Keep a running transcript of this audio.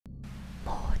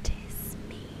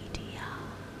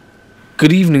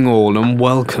Good evening all and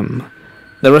welcome.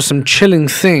 There are some chilling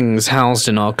things housed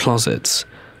in our closets,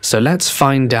 so let's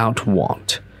find out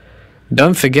what.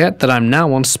 Don't forget that I'm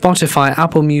now on Spotify,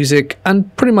 Apple Music,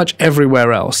 and pretty much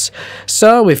everywhere else,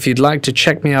 so if you'd like to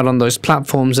check me out on those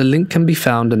platforms, a link can be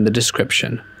found in the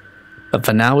description. But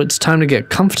for now, it's time to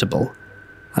get comfortable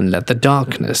and let the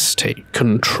darkness take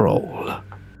control.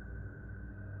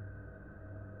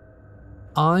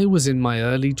 I was in my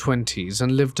early 20s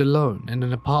and lived alone in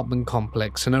an apartment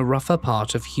complex in a rougher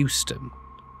part of Houston.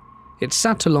 It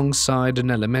sat alongside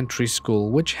an elementary school,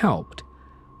 which helped,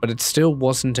 but it still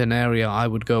wasn't an area I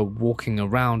would go walking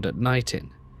around at night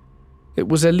in. It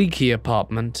was a leaky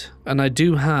apartment, and I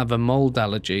do have a mold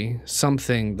allergy,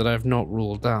 something that I've not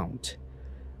ruled out.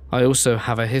 I also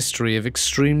have a history of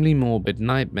extremely morbid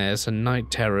nightmares and night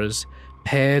terrors,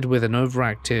 paired with an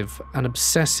overactive and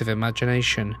obsessive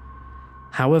imagination.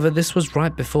 However, this was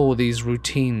right before these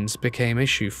routines became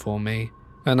issue for me,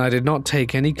 and I did not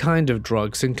take any kind of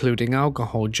drugs, including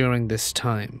alcohol, during this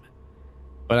time.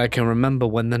 But I can remember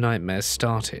when the nightmares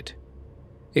started.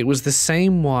 It was the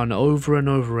same one over and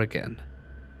over again.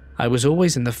 I was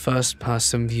always in the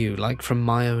first-person view, like from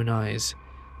my own eyes,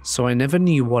 so I never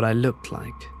knew what I looked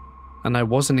like, and I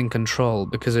wasn't in control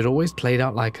because it always played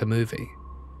out like a movie.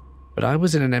 But I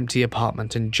was in an empty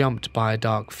apartment and jumped by a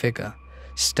dark figure,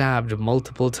 stabbed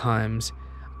multiple times,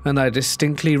 and I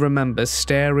distinctly remember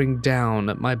staring down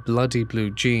at my bloody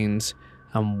blue jeans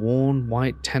and worn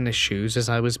white tennis shoes as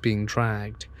I was being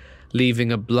dragged,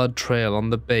 leaving a blood trail on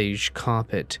the beige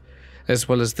carpet, as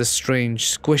well as the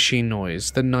strange squishy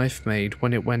noise the knife made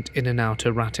when it went in and out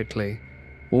erratically,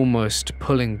 almost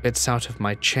pulling bits out of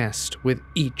my chest with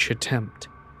each attempt.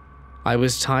 I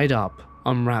was tied up,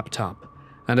 unwrapped up,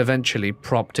 and eventually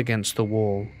propped against the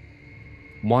wall.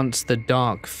 Once the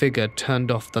dark figure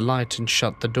turned off the light and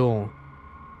shut the door,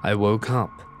 I woke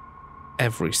up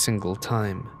every single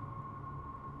time.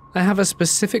 I have a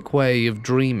specific way of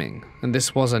dreaming, and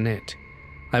this wasn't it.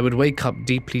 I would wake up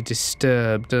deeply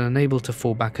disturbed and unable to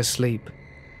fall back asleep.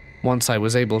 Once I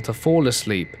was able to fall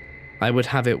asleep, I would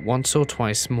have it once or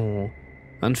twice more,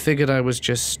 and figured I was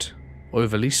just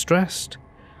overly stressed.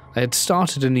 I had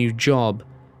started a new job,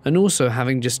 and also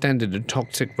having just ended a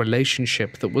toxic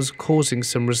relationship that was causing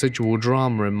some residual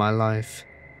drama in my life.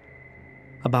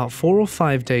 About 4 or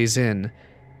 5 days in,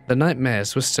 the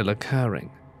nightmares were still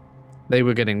occurring. They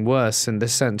were getting worse in the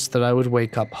sense that I would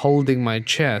wake up holding my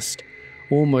chest,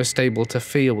 almost able to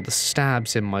feel the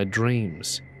stabs in my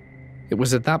dreams. It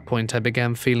was at that point I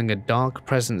began feeling a dark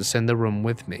presence in the room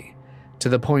with me, to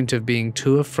the point of being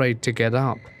too afraid to get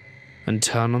up and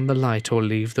turn on the light or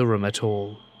leave the room at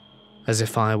all, as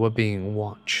if I were being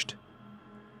watched.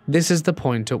 This is the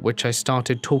point at which I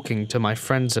started talking to my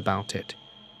friends about it.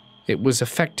 It was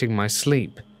affecting my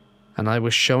sleep, and I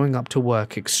was showing up to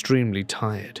work extremely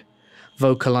tired,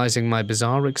 vocalizing my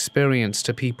bizarre experience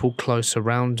to people close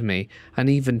around me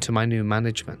and even to my new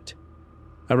management.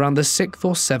 Around the 6th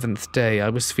or 7th day, I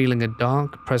was feeling a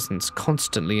dark presence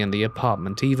constantly in the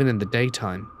apartment, even in the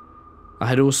daytime. I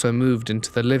had also moved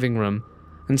into the living room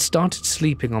and started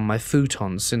sleeping on my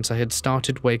futon since I had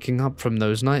started waking up from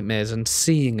those nightmares and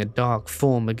seeing a dark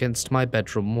form against my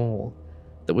bedroom wall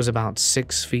that was about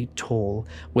 6 feet tall,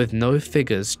 with no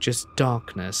figures, just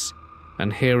darkness,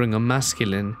 and hearing a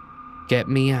masculine "get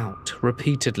me out"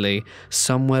 repeatedly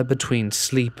somewhere between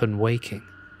sleep and waking.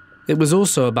 It was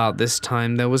also about this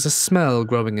time there was a smell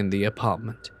growing in the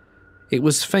apartment. It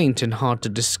was faint and hard to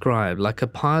describe, like a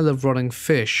pile of rotting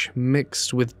fish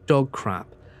mixed with dog crap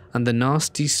and the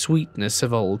nasty sweetness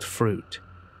of old fruit,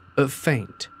 but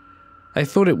faint. I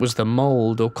thought it was the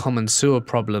mold or common sewer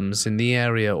problems in the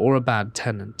area or a bad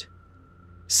tenant.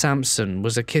 Samson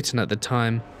was a kitten at the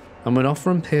time and would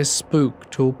often appear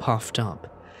spooked or puffed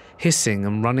up, hissing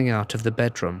and running out of the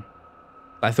bedroom.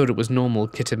 I thought it was normal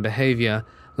kitten behavior,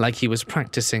 like he was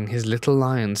practicing his little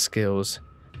lion skills.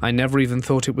 I never even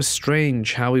thought it was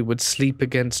strange how he would sleep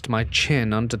against my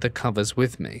chin under the covers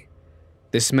with me.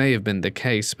 This may have been the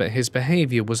case, but his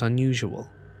behavior was unusual.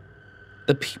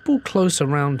 The people close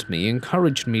around me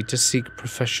encouraged me to seek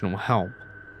professional help.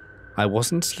 I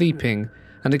wasn't sleeping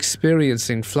and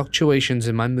experiencing fluctuations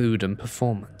in my mood and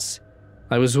performance.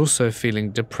 I was also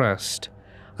feeling depressed.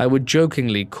 I would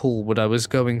jokingly call what I was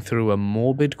going through a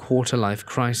morbid quarter-life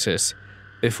crisis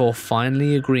before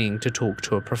finally agreeing to talk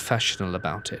to a professional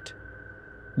about it.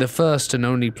 The first and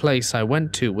only place I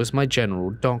went to was my general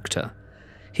doctor.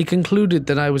 He concluded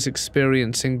that I was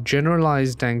experiencing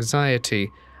generalized anxiety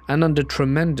and under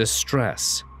tremendous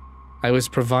stress. I was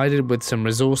provided with some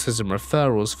resources and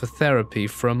referrals for therapy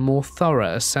for a more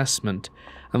thorough assessment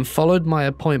and followed my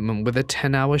appointment with a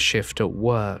 10-hour shift at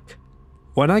work.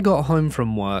 When I got home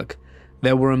from work,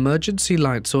 there were emergency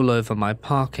lights all over my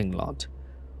parking lot.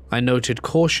 I noted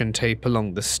caution tape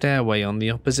along the stairway on the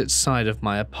opposite side of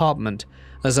my apartment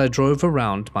as I drove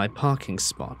around my parking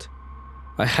spot.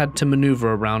 I had to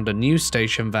maneuver around a news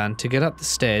station van to get up the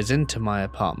stairs into my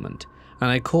apartment, and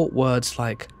I caught words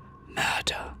like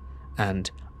murder and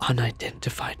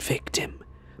unidentified victim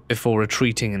before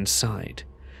retreating inside.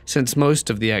 Since most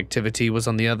of the activity was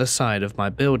on the other side of my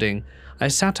building, I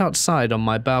sat outside on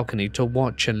my balcony to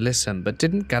watch and listen, but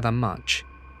didn't gather much.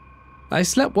 I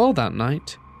slept well that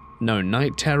night. No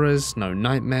night terrors, no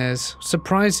nightmares.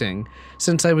 Surprising,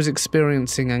 since I was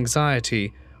experiencing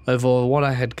anxiety over what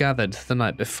I had gathered the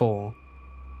night before.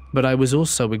 But I was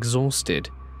also exhausted,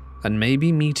 and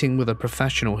maybe meeting with a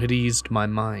professional had eased my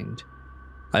mind.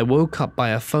 I woke up by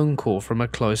a phone call from a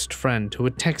close friend who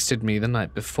had texted me the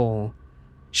night before.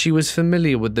 She was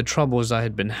familiar with the troubles I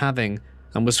had been having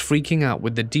and was freaking out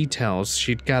with the details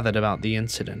she'd gathered about the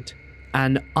incident.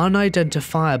 An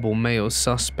unidentifiable male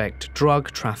suspect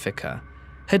drug trafficker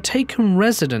had taken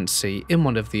residency in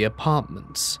one of the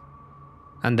apartments,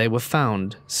 and they were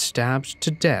found stabbed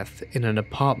to death in an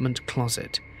apartment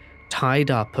closet, tied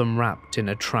up and wrapped in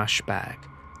a trash bag,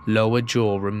 lower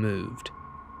jaw removed.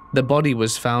 The body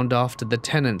was found after the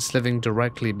tenants living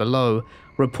directly below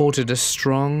reported a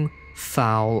strong,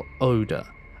 foul odor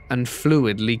and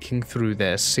fluid leaking through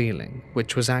their ceiling,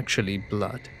 which was actually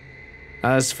blood.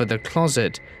 As for the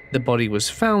closet the body was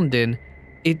found in,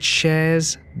 it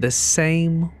shares the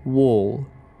same wall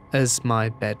as my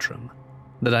bedroom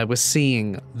that I was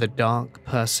seeing the dark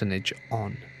personage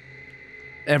on.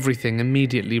 Everything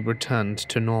immediately returned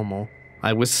to normal.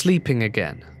 I was sleeping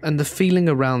again, and the feeling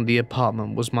around the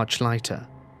apartment was much lighter.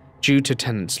 Due to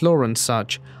tenants' law and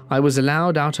such, I was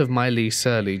allowed out of my lease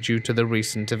early due to the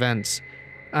recent events,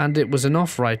 and it was an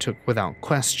offer I took without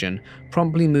question,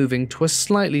 promptly moving to a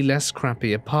slightly less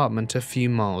crappy apartment a few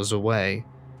miles away.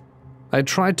 I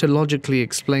tried to logically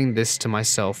explain this to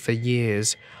myself for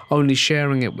years, only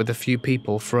sharing it with a few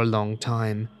people for a long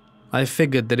time. I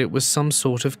figured that it was some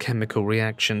sort of chemical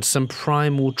reaction, some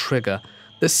primal trigger,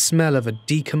 the smell of a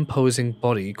decomposing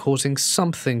body causing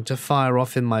something to fire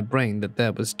off in my brain that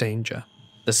there was danger.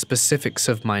 The specifics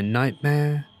of my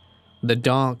nightmare, the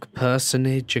dark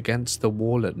personage against the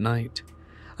wall at night,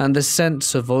 and the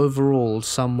sense of overall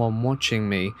someone watching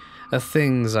me are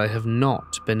things I have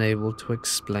not been able to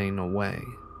explain away.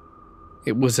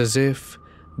 It was as if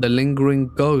the lingering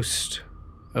ghost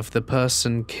of the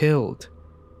person killed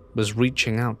was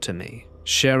reaching out to me,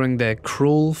 sharing their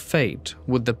cruel fate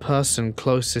with the person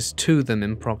closest to them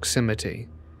in proximity,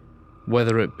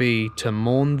 whether it be to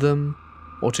mourn them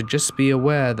or to just be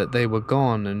aware that they were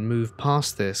gone and move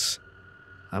past this,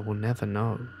 I will never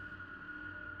know.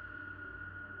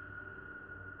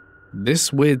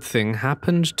 This weird thing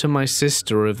happened to my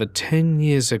sister over 10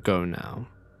 years ago now.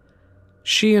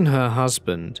 She and her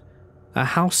husband are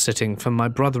house-sitting for my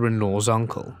brother-in-law's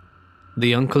uncle.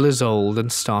 The uncle is old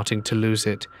and starting to lose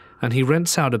it, and he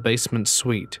rents out a basement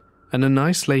suite, and a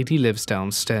nice lady lives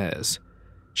downstairs.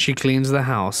 She cleans the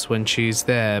house when she's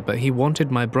there, but he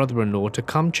wanted my brother-in-law to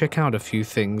come check out a few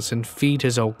things and feed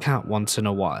his old cat once in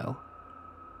a while.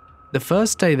 The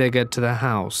first day they get to the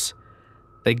house,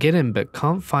 they get in but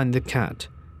can't find the cat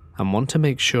and want to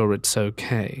make sure it's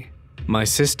okay. My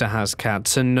sister has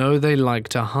cats and know they like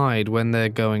to hide when they're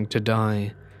going to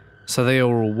die, so they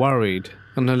are all worried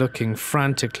and are looking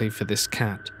frantically for this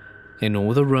cat in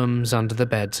all the rooms, under the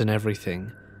beds and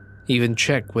everything. Even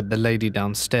check with the lady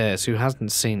downstairs who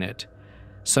hasn't seen it.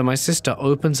 So my sister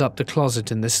opens up the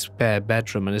closet in this spare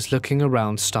bedroom and is looking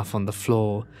around stuff on the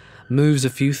floor, moves a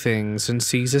few things and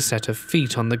sees a set of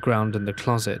feet on the ground in the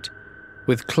closet,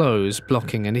 with clothes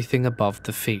blocking anything above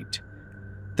the feet.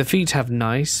 The feet have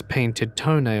nice, painted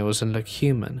toenails and look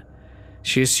human.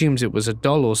 She assumes it was a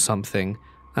doll or something,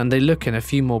 and they look in a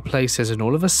few more places and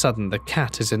all of a sudden the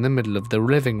cat is in the middle of the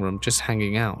living room just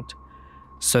hanging out.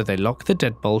 So they lock the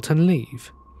deadbolt and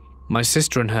leave. My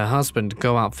sister and her husband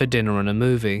go out for dinner and a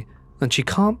movie, and she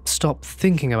can't stop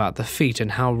thinking about the feet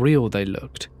and how real they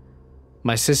looked.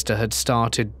 My sister had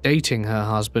started dating her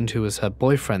husband, who was her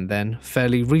boyfriend then,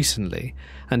 fairly recently,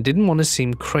 and didn't want to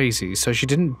seem crazy, so she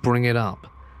didn't bring it up.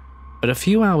 But a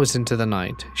few hours into the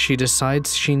night, she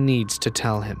decides she needs to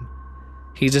tell him.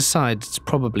 He decides it's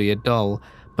probably a doll,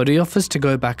 but he offers to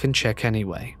go back and check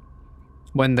anyway.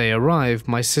 When they arrive,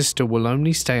 my sister will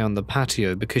only stay on the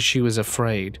patio because she was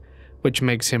afraid, which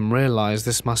makes him realize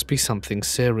this must be something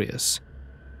serious.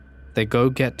 They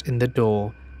go get in the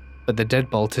door, but the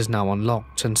deadbolt is now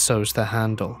unlocked and so's the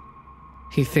handle.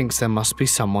 He thinks there must be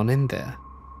someone in there.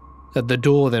 At the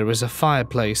door there is a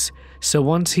fireplace, so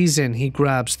once he's in he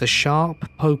grabs the sharp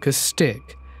poker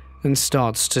stick and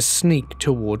starts to sneak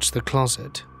towards the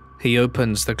closet. He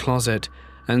opens the closet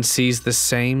and sees the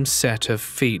same set of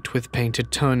feet with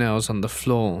painted toenails on the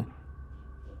floor.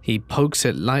 He pokes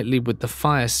it lightly with the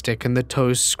fire stick and the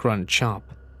toes scrunch up.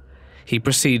 He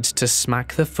proceeds to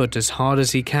smack the foot as hard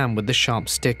as he can with the sharp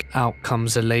stick. Out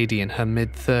comes a lady in her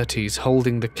mid-30s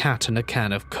holding the cat and a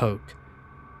can of Coke.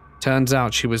 Turns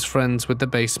out she was friends with the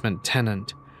basement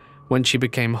tenant. When she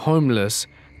became homeless,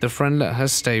 the friend let her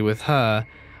stay with her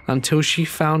until she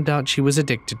found out she was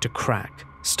addicted to crack,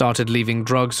 started leaving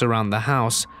drugs around the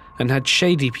house, and had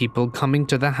shady people coming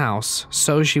to the house,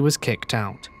 so she was kicked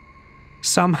out.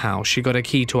 Somehow she got a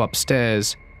key to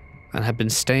upstairs and had been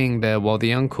staying there while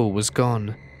the uncle was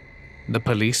gone. The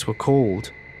police were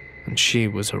called and she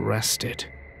was arrested.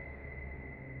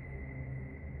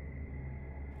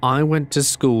 I went to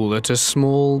school at a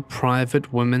small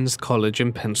private women's college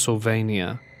in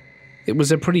Pennsylvania. It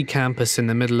was a pretty campus in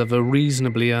the middle of a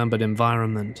reasonably urban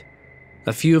environment.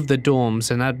 A few of the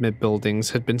dorms and admin buildings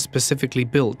had been specifically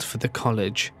built for the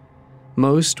college.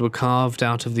 Most were carved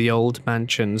out of the old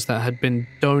mansions that had been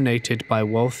donated by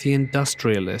wealthy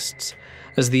industrialists,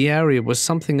 as the area was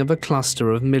something of a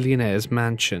cluster of millionaires'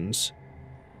 mansions.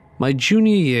 My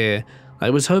junior year, I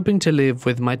was hoping to live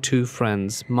with my two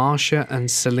friends, Marcia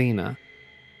and Selena.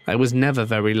 I was never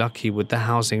very lucky with the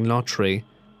housing lottery,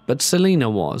 but Selena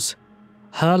was.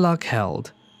 Her luck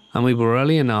held, and we were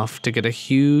early enough to get a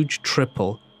huge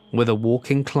triple with a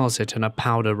walk-in closet and a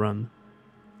powder room.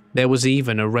 There was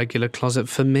even a regular closet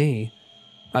for me.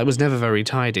 I was never very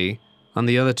tidy, and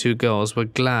the other two girls were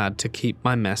glad to keep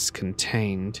my mess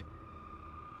contained.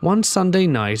 One Sunday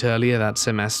night earlier that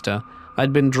semester,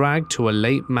 I'd been dragged to a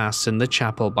late mass in the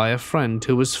chapel by a friend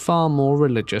who was far more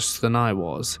religious than I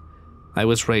was. I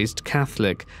was raised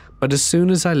Catholic, but as soon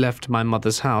as I left my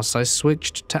mother's house, I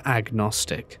switched to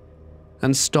agnostic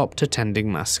and stopped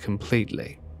attending mass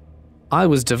completely. I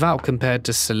was devout compared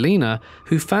to Selena,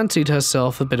 who fancied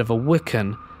herself a bit of a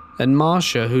Wiccan, and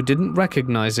Marcia, who didn't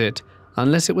recognize it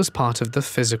unless it was part of the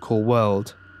physical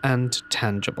world and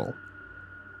tangible.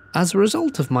 As a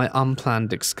result of my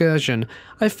unplanned excursion,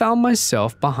 I found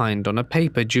myself behind on a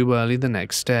paper due early the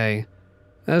next day.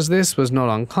 As this was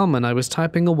not uncommon, I was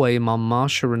typing away while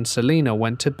Marcia and Selena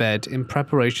went to bed in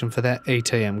preparation for their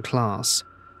 8 a.m. class.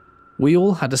 We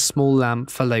all had a small lamp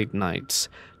for late nights,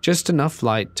 just enough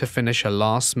light to finish a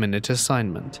last-minute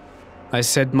assignment. I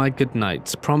said my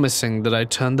goodnights, promising that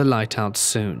I'd turn the light out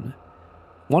soon.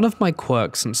 One of my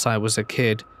quirks since I was a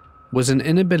kid was an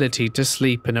inability to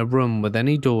sleep in a room with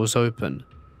any doors open.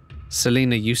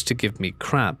 Selena used to give me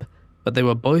crap, but they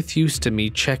were both used to me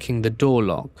checking the door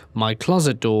lock, my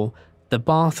closet door, the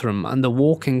bathroom, and the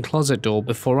walk-in closet door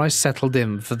before I settled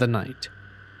in for the night.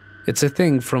 It's a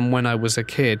thing from when I was a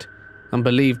kid, and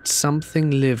believed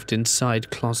something lived inside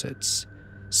closets.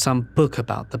 Some book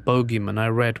about the bogeyman I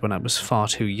read when I was far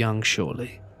too young,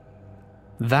 surely.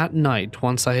 That night,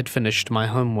 once I had finished my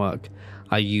homework,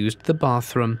 I used the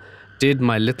bathroom, did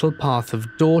my little path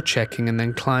of door checking, and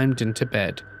then climbed into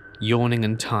bed, yawning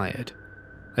and tired.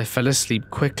 I fell asleep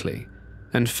quickly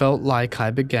and felt like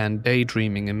I began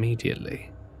daydreaming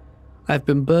immediately. I've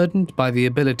been burdened by the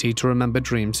ability to remember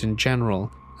dreams in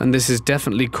general, and this is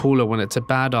definitely cooler when it's a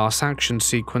badass action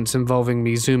sequence involving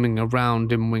me zooming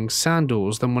around in winged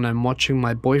sandals than when I'm watching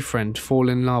my boyfriend fall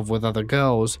in love with other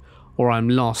girls or I'm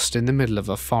lost in the middle of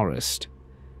a forest.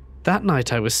 That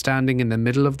night I was standing in the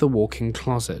middle of the walk-in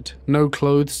closet, no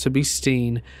clothes to be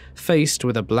seen, faced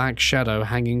with a black shadow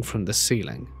hanging from the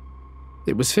ceiling.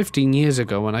 It was 15 years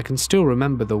ago and I can still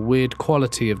remember the weird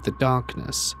quality of the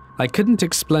darkness. I couldn't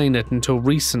explain it until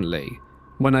recently,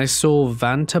 when I saw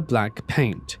Vanta black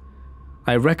paint.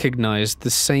 I recognized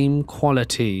the same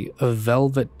quality of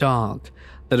velvet dark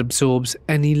that absorbs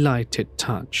any light it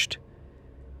touched.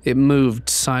 It moved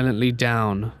silently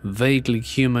down, vaguely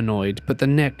humanoid, but the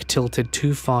neck tilted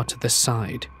too far to the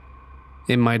side.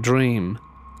 In my dream,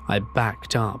 I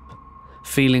backed up,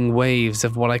 feeling waves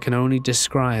of what I can only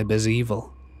describe as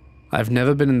evil. I've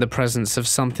never been in the presence of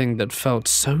something that felt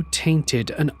so tainted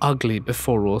and ugly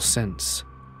before or since.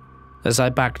 As I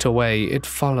backed away, it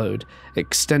followed,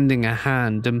 extending a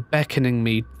hand and beckoning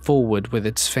me forward with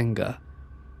its finger.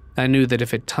 I knew that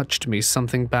if it touched me,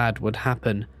 something bad would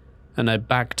happen, and I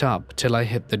backed up till I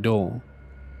hit the door.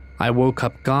 I woke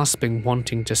up gasping,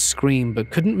 wanting to scream, but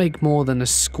couldn't make more than a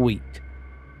squeak.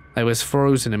 I was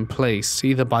frozen in place,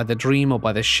 either by the dream or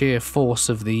by the sheer force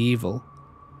of the evil.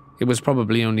 It was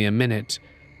probably only a minute,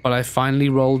 but I finally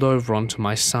rolled over onto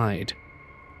my side.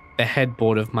 The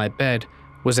headboard of my bed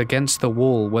was against the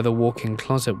wall where the walk-in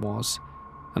closet was,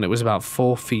 and it was about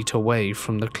 4 feet away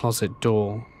from the closet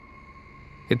door.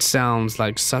 It sounds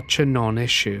like such a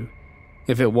non-issue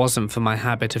if it wasn't for my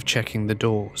habit of checking the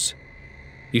doors.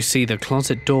 You see, the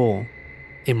closet door,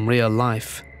 in real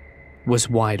life, was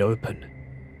wide open.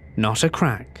 Not a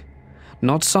crack,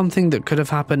 not something that could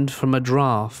have happened from a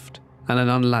draft and an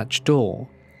unlatched door.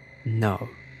 No,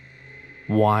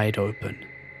 wide open.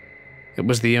 It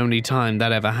was the only time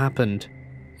that ever happened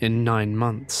in 9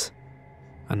 months,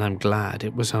 and I'm glad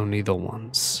it was only the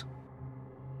once.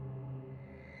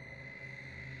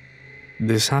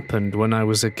 This happened when I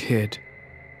was a kid.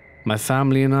 My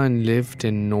family and I lived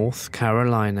in North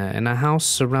Carolina in a house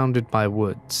surrounded by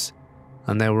woods,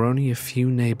 and there were only a few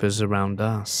neighbors around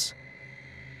us.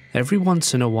 Every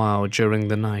once in a while during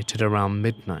the night at around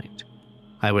midnight,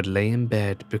 I would lay in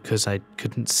bed because I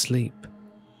couldn't sleep.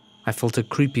 I felt a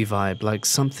creepy vibe, like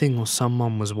something or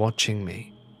someone was watching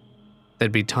me.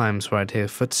 There'd be times where I'd hear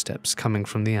footsteps coming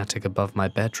from the attic above my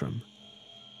bedroom.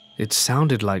 It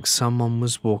sounded like someone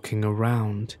was walking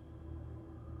around.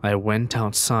 I went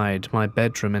outside my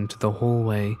bedroom into the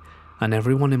hallway, and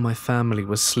everyone in my family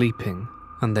was sleeping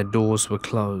and their doors were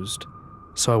closed,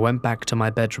 so I went back to my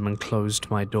bedroom and closed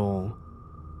my door.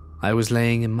 I was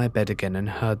laying in my bed again and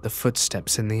heard the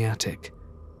footsteps in the attic.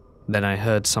 Then I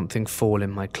heard something fall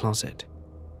in my closet.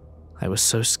 I was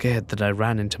so scared that I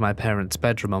ran into my parents'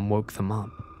 bedroom and woke them up.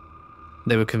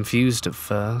 They were confused at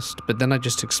first, but then I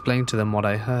just explained to them what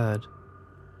I heard.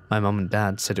 My mum and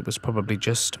dad said it was probably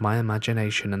just my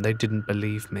imagination and they didn't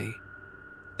believe me.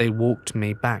 They walked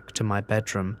me back to my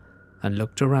bedroom and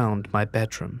looked around my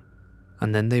bedroom,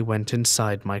 and then they went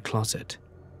inside my closet.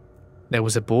 There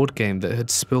was a board game that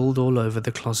had spilled all over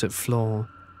the closet floor.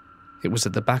 It was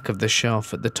at the back of the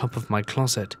shelf at the top of my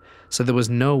closet, so there was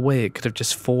no way it could have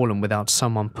just fallen without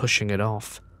someone pushing it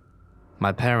off.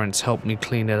 My parents helped me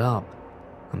clean it up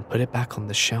and put it back on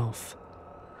the shelf.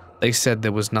 They said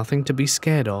there was nothing to be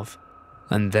scared of,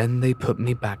 and then they put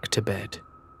me back to bed.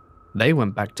 They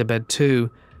went back to bed too,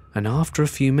 and after a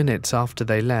few minutes after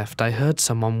they left, I heard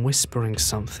someone whispering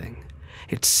something.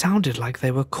 It sounded like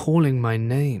they were calling my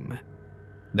name.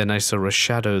 Then I saw a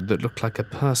shadow that looked like a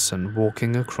person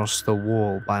walking across the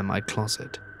wall by my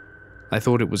closet. I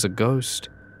thought it was a ghost,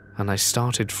 and I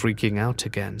started freaking out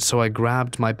again, so I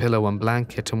grabbed my pillow and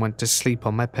blanket and went to sleep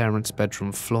on my parents'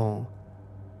 bedroom floor.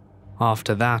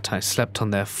 After that, I slept on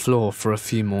their floor for a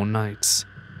few more nights.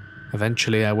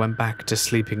 Eventually, I went back to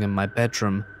sleeping in my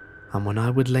bedroom, and when I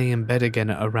would lay in bed again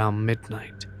at around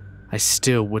midnight, I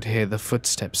still would hear the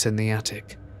footsteps in the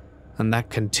attic, and that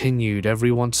continued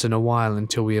every once in a while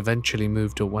until we eventually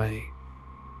moved away.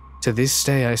 To this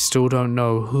day, I still don't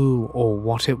know who or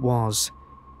what it was,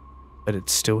 but it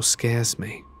still scares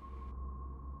me.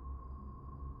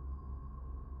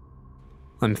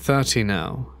 I'm 30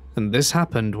 now, and this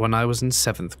happened when I was in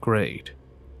 7th grade.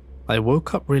 I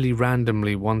woke up really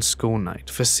randomly one school night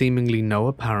for seemingly no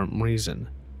apparent reason.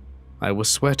 I was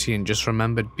sweaty and just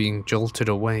remembered being jolted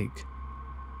awake.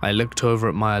 I looked over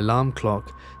at my alarm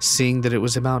clock, seeing that it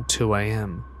was about 2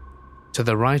 a.m. To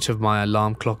the right of my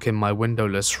alarm clock in my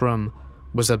windowless room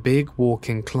was a big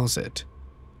walk-in closet.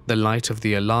 The light of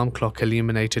the alarm clock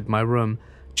illuminated my room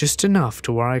just enough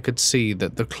to where I could see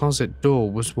that the closet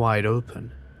door was wide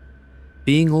open.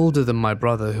 Being older than my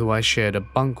brother, who I shared a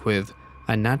bunk with,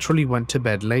 I naturally went to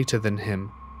bed later than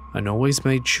him and always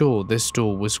made sure this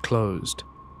door was closed.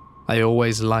 I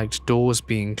always liked doors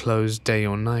being closed day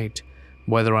or night,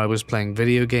 whether I was playing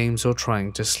video games or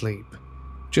trying to sleep.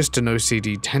 Just an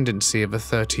OCD tendency of a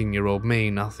 13-year-old me,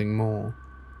 nothing more.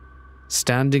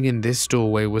 Standing in this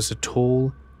doorway was a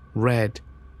tall, red,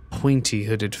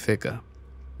 pointy-hooded figure.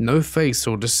 No face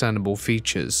or discernible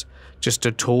features, just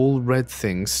a tall red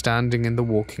thing standing in the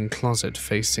walk-in closet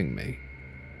facing me.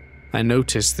 I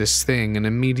noticed this thing and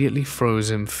immediately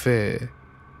froze in fear.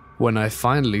 When I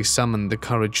finally summoned the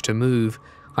courage to move,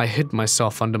 I hid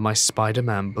myself under my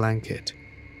Spider-Man blanket.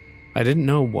 I didn't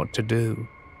know what to do.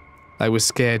 I was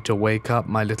scared to wake up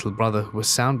my little brother, who was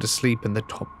sound asleep in the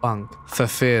top bunk, for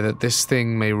fear that this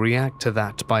thing may react to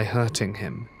that by hurting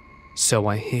him. So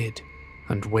I hid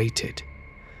and waited.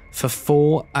 For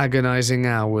 4 agonizing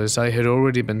hours, I had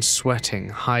already been sweating,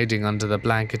 hiding under the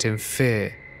blanket in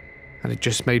fear, and it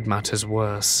just made matters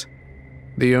worse.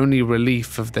 The only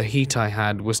relief of the heat I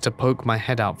had was to poke my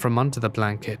head out from under the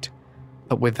blanket,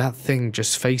 but with that thing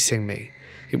just facing me,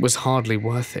 it was hardly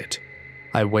worth it.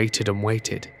 I waited and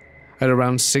waited. At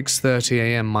around 6:30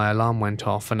 a.m. my alarm went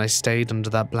off and I stayed under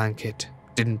that blanket,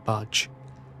 didn't budge.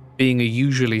 Being a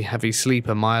usually heavy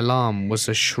sleeper, my alarm was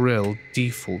a shrill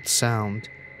default sound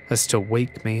as to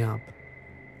wake me up.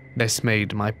 This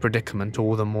made my predicament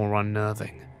all the more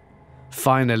unnerving.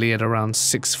 Finally, at around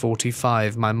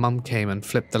 6:45, my mum came and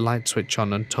flipped the light switch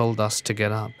on and told us to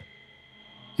get up.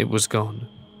 It was gone.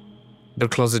 The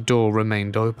closet door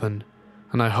remained open,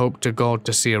 and I hoped to God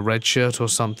to see a red shirt or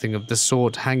something of the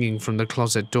sort hanging from the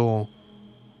closet door,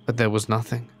 but there was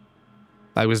nothing.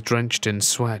 I was drenched in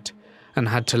sweat and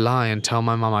had to lie and tell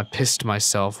my mum I pissed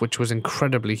myself, which was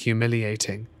incredibly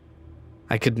humiliating.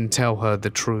 I couldn't tell her the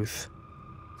truth.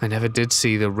 I never did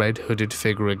see the red hooded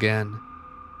figure again.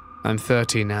 I'm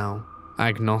 30 now,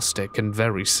 agnostic and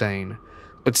very sane,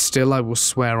 but still I will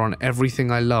swear on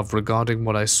everything I love regarding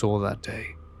what I saw that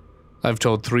day. I've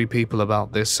told 3 people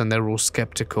about this and they're all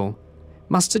skeptical.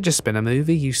 Must have just been a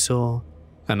movie you saw,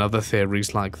 and other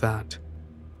theories like that.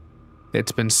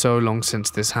 It's been so long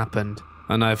since this happened,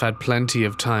 and I've had plenty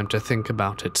of time to think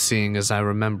about it, seeing as I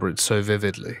remember it so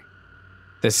vividly.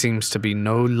 There seems to be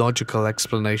no logical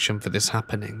explanation for this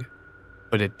happening,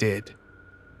 but it did,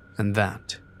 and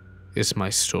that is my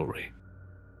story.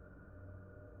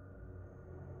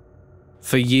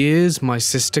 For years, my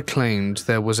sister claimed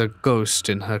there was a ghost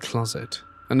in her closet,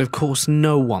 and of course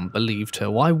no one believed her.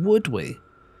 Why would we?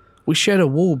 We shared a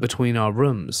wall between our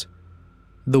rooms,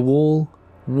 the wall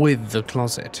with the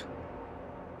closet.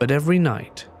 But every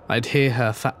night, I'd hear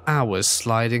her for hours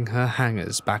sliding her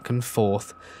hangers back and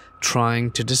forth,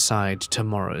 trying to decide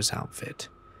tomorrow's outfit.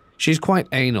 She's quite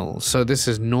anal, so this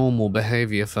is normal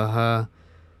behavior for her.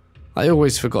 I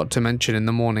always forgot to mention in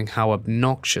the morning how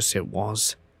obnoxious it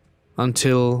was,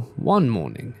 until one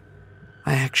morning,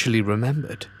 I actually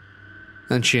remembered,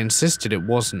 and she insisted it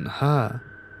wasn't her.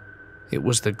 It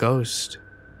was the ghost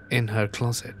in her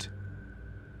closet.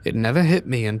 It never hit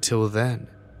me until then.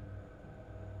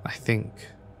 I think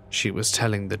she was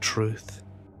telling the truth.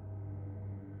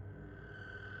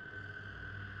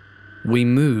 We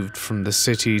moved from the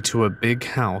city to a big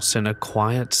house in a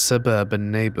quiet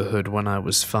suburban neighborhood when I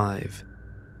was 5.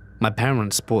 My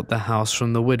parents bought the house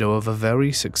from the widow of a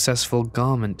very successful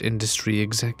garment industry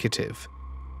executive.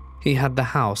 He had the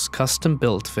house custom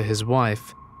built for his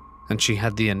wife, and she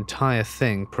had the entire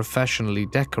thing professionally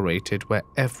decorated where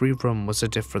every room was a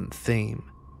different theme.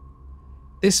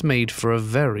 This made for a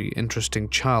very interesting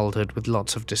childhood with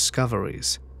lots of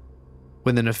discoveries.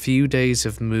 Within a few days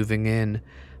of moving in,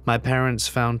 my parents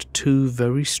found 2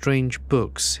 very strange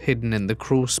books hidden in the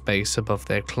crawl space above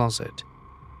their closet.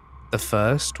 The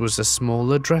first was a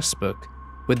small address book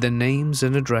with the names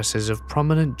and addresses of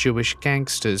prominent Jewish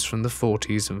gangsters from the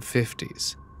 40s and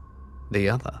 50s. The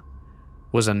other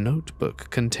was a notebook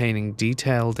containing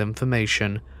detailed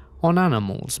information on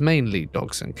animals, mainly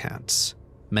dogs and cats.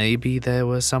 Maybe they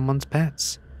were someone's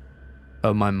pets.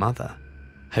 But my mother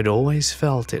had always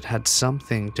felt it had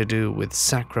something to do with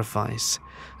sacrifice,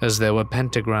 as there were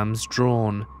pentagrams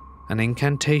drawn and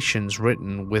incantations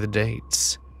written with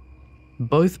dates.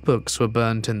 Both books were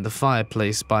burnt in the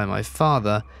fireplace by my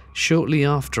father shortly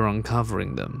after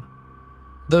uncovering them.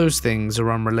 Those things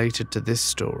are unrelated to this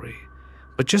story,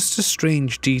 but just a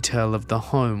strange detail of the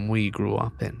home we grew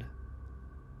up in.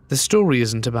 The story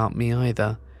isn't about me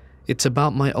either. It's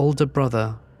about my older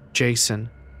brother, Jason.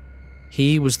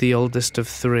 He was the oldest of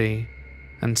 3,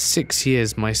 and 6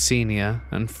 years my senior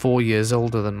and 4 years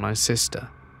older than my sister.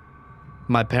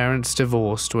 My parents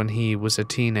divorced when he was a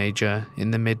teenager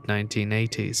in the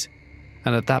mid-1980s,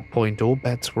 and at that point all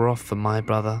bets were off for my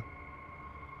brother.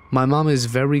 My mum is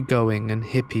very going and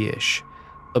hippie-ish,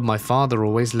 but my father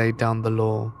always laid down the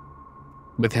law.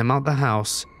 With him out the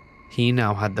house, he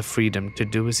now had the freedom to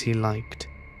do as he liked.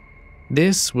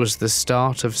 This was the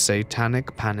start of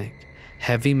satanic panic,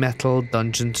 heavy metal,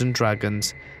 Dungeons and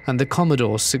Dragons, and the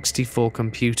Commodore 64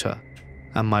 computer,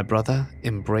 and my brother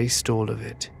embraced all of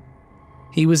it.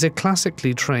 He was a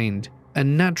classically trained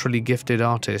and naturally gifted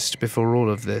artist before all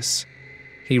of this.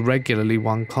 He regularly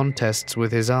won contests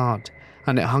with his art,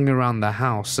 and it hung around the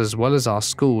house as well as our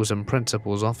schools and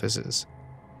principals' offices.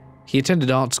 He attended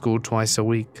art school twice a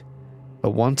week,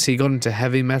 but once he got into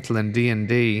heavy metal and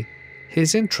D&D,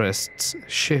 his interests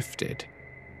shifted.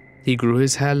 He grew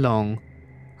his hair long,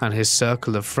 and his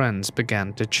circle of friends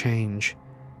began to change.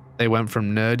 They went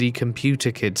from nerdy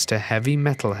computer kids to heavy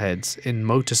metal heads in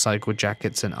motorcycle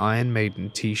jackets and Iron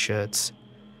Maiden t-shirts.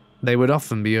 They would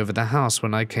often be over the house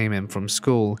when I came in from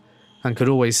school, and could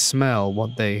always smell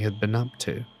what they had been up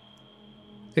to.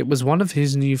 It was one of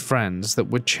his new friends that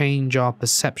would change our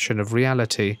perception of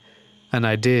reality and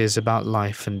ideas about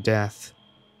life and death.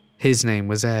 His name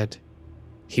was Ed.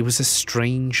 He was a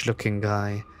strange-looking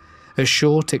guy, a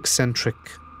short, eccentric,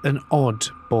 an odd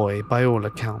boy by all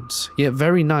accounts, yet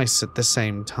very nice at the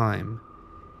same time.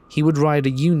 He would ride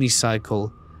a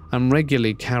unicycle and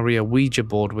regularly carry a Ouija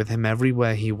board with him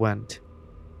everywhere he went.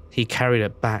 He carried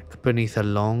it back beneath a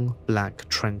long black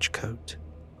trench coat.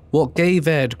 What gave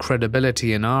Ed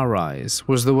credibility in our eyes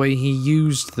was the way he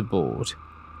used the board.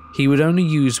 He would only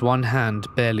use one hand,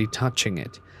 barely touching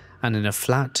it, and in a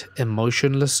flat,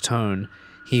 emotionless tone,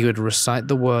 he would recite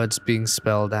the words being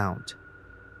spelled out.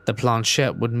 The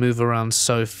planchette would move around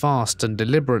so fast and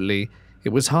deliberately, it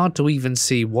was hard to even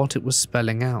see what it was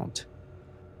spelling out.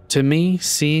 To me,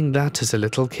 seeing that as a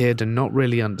little kid and not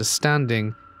really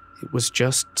understanding, it was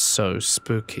just so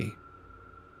spooky.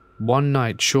 One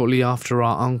night shortly after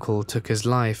our uncle took his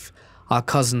life, our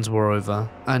cousins were over,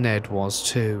 and Ed was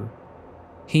too.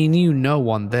 He knew no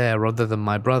one there other than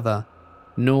my brother,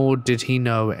 nor did he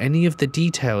know any of the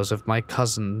details of my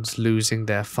cousins losing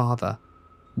their father.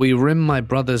 We were in my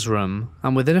brother's room,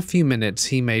 and within a few minutes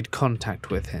he made contact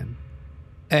with him.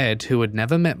 Ed, who had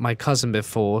never met my cousin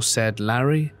before, said,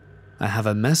 "Larry, I have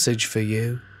a message for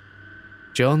you.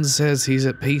 John says he's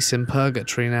at peace in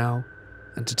purgatory now,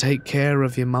 and to take care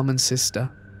of your mum and sister."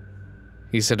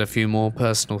 He said a few more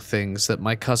personal things that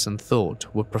my cousin thought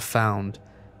were profound,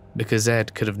 because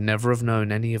Ed could have never have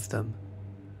known any of them.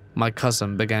 My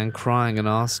cousin began crying and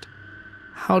asked,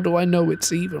 "How do I know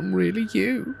it's even really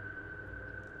you?"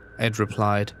 Ed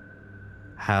replied,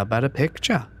 "How about a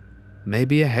picture?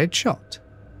 Maybe a headshot?"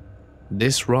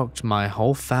 This rocked my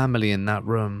whole family in that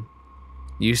room.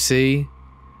 You see,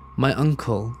 my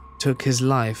uncle took his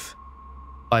life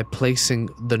by placing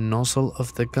the nozzle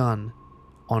of the gun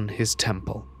on his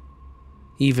temple.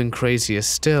 Even crazier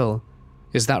still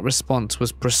is that response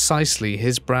was precisely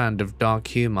his brand of dark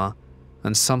humor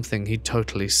and something he'd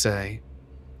totally say.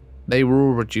 They were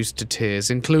all reduced to tears,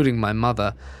 including my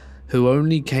mother, who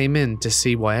only came in to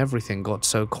see why everything got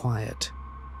so quiet.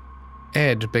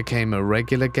 Ed became a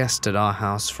regular guest at our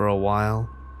house for a while,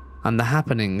 and the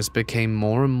happenings became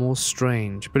more and more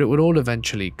strange, but it would all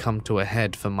eventually come to a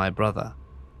head for my brother.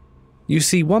 You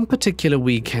see, one particular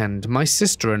weekend, my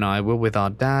sister and I were with our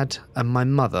dad, and my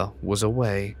mother was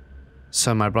away,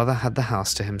 so my brother had the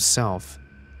house to himself.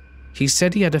 He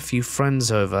said he had a few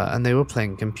friends over and they were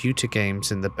playing computer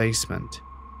games in the basement,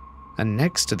 and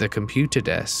next to the computer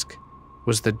desk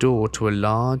was the door to a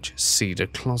large cedar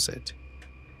closet.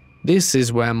 This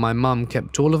is where my mum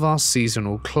kept all of our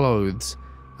seasonal clothes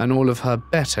and all of her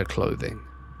better clothing.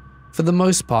 For the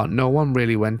most part, no one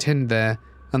really went in there,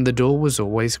 and the door was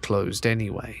always closed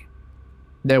anyway.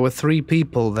 There were 3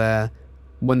 people there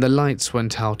when the lights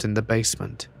went out in the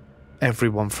basement.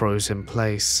 Everyone froze in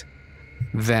place.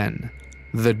 Then,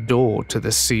 the door to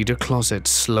the cedar closet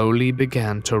slowly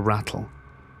began to rattle.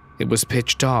 It was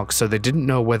pitch dark, so they didn't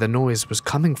know where the noise was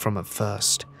coming from at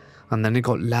first, and then it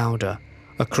got louder,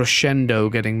 a crescendo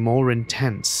getting more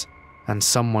intense, and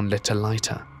someone lit a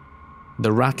lighter.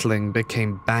 The rattling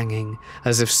became banging,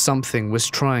 as if something was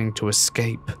trying to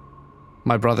escape.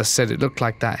 My brother said it looked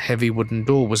like that heavy wooden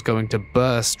door was going to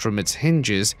burst from its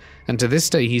hinges, and to this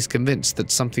day he's convinced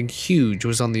that something huge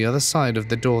was on the other side of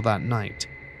the door that night.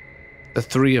 The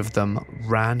 3 of them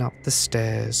ran up the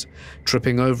stairs,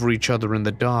 tripping over each other in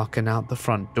the dark and out the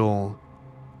front door.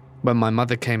 When my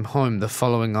mother came home the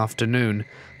following afternoon,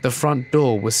 the front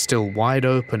door was still wide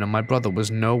open and my brother was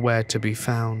nowhere to be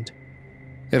found.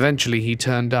 Eventually he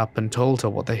turned up and told her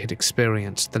what they had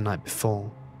experienced the night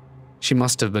before. She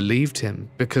must have believed him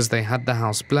because they had the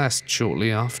house blessed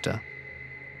shortly after.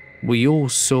 We all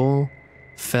saw,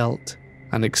 felt,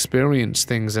 and experienced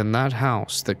things in that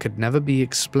house that could never be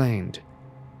explained,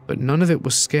 but none of it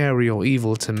was scary or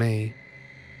evil to me.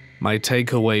 My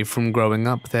takeaway from growing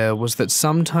up there was that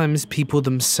sometimes people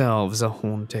themselves are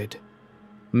haunted.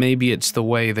 Maybe it's the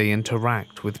way they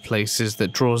interact with places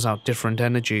that draws out different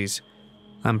energies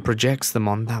and projects them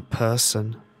on that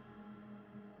person.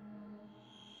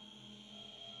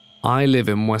 I live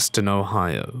in Western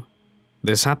Ohio.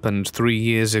 This happened 3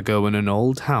 years ago in an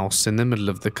old house in the middle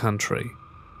of the country.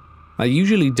 I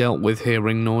usually dealt with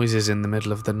hearing noises in the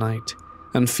middle of the night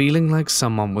and feeling like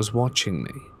someone was watching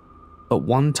me, but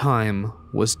one time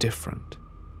was different.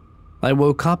 I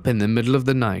woke up in the middle of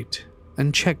the night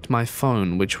and checked my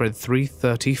phone, which read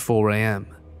 3:34 a.m.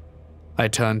 I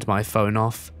turned my phone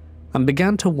off and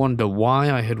began to wonder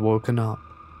why I had woken up,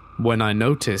 when I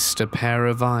noticed a pair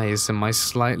of eyes in my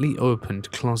slightly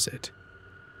opened closet.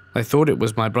 I thought it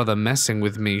was my brother messing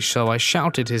with me, so I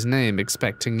shouted his name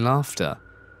expecting laughter,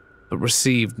 but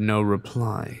received no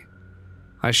reply.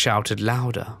 I shouted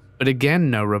louder, but again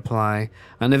no reply,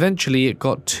 and eventually it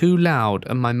got too loud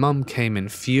and my mum came in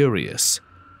furious.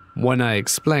 When I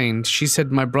explained, she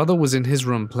said my brother was in his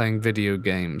room playing video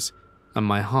games, and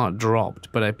my heart dropped,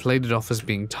 but I played it off as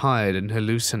being tired and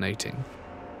hallucinating.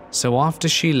 So after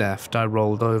she left, I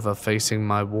rolled over facing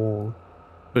my wall.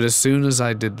 But as soon as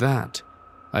I did that,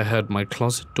 I heard my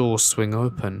closet door swing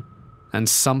open and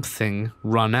something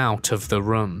run out of the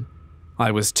room.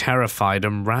 I was terrified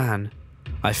and ran.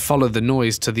 I followed the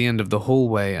noise to the end of the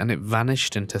hallway and it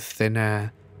vanished into thin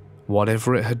air.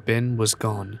 Whatever it had been was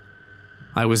gone.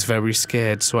 I was very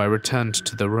scared, so I returned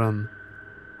to the room.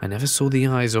 I never saw the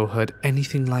eyes or heard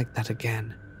anything like that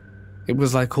again. It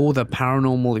was like all the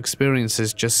paranormal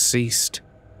experiences just ceased.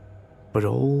 But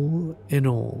all in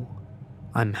all,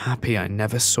 I'm happy I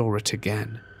never saw it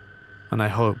again, and I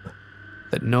hope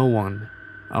that no one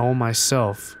or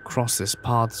myself crosses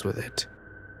paths with it.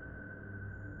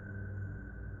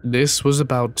 This was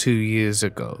about 2 years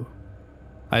ago.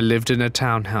 I lived in a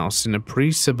townhouse in a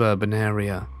pre-suburban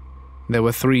area. There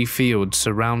were 3 fields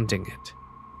surrounding it.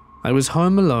 I was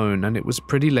home alone and it was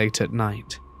pretty late at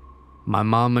night. My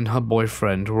mum and her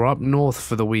boyfriend were up north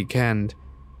for the weekend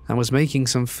and was making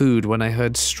some food when I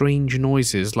heard strange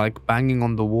noises like banging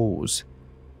on the walls.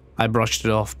 I brushed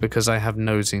it off because I have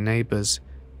nosy neighbors,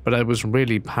 but I was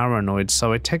really paranoid,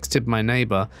 so I texted my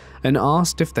neighbor and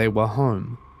asked if they were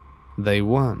home. They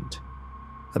weren't.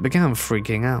 I began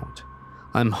freaking out.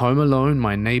 I'm home alone,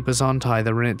 my neighbors aren't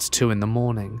either, and it's 2 in the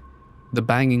morning. The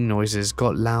banging noises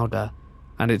got louder,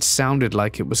 and it sounded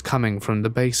like it was coming from the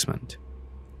basement.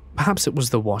 Perhaps it was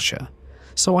the washer,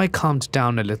 so I calmed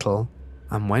down a little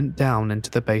and went down into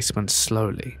the basement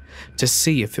slowly to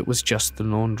see if it was just the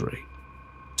laundry.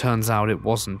 Turns out it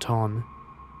wasn't on.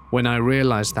 When I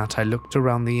realized that, I looked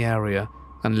around the area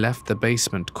and left the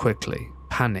basement quickly,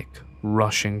 panic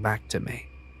rushing back to me.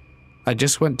 I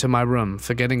just went to my room,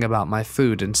 forgetting about my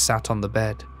food, and sat on the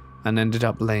bed and ended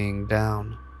up laying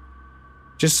down.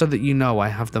 Just so that you know, I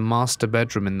have the master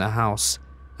bedroom in the house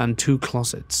and 2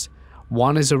 closets.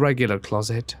 One is a regular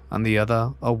closet and the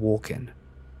other a walk-in.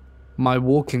 My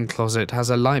walk-in closet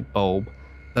has a light bulb.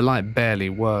 The light barely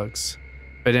works.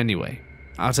 But anyway,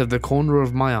 out of the corner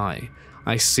of my eye,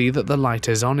 I see that the light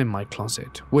is on in my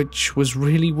closet, which was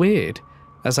really weird.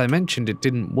 As I mentioned, it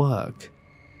didn't work.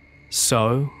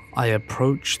 So I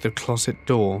approached the closet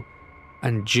door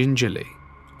and gingerly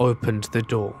opened the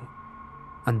door.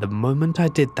 And the moment I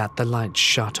did that, the light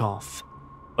shut off.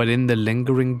 But in the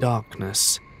lingering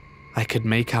darkness, I could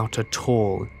make out a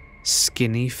tall,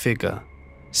 skinny figure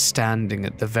standing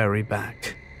at the very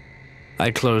back.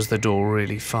 I closed the door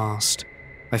really fast.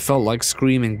 I felt like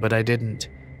screaming, but I didn't,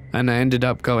 and I ended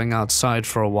up going outside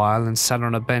for a while and sat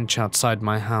on a bench outside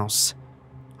my house.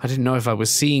 I didn't know if I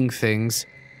was seeing things,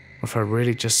 or if I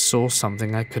really just saw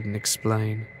something I couldn't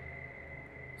explain.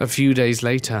 A few days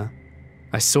later,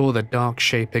 I saw the dark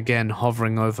shape again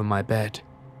hovering over my bed.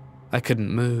 I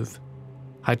couldn't move.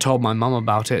 I told my mum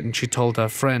about it and she told her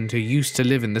friend who used to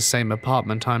live in the same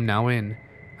apartment I'm now in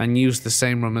and used the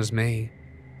same room as me.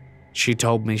 She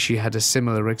told me she had a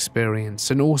similar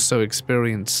experience and also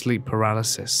experienced sleep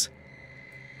paralysis.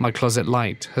 My closet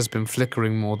light has been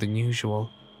flickering more than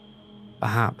usual.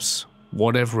 Perhaps,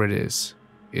 whatever it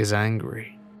is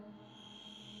angry.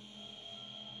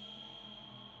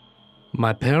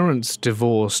 My parents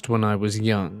divorced when I was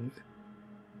young.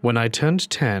 When I turned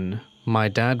 10, my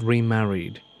dad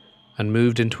remarried and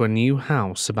moved into a new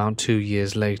house about 2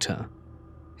 years later.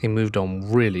 He moved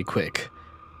on really quick.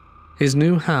 His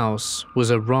new house was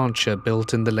a rancher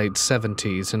built in the late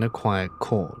 70s in a quiet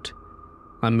court.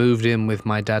 I moved in with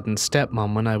my dad and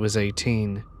stepmom when I was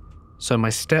 18, so my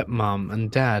stepmom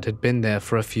and dad had been there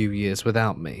for a few years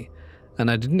without me, and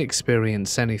I didn't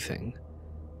experience anything.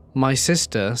 My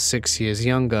sister, 6 years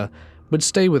younger, would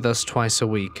stay with us twice a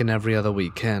week and every other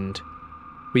weekend.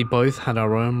 We both had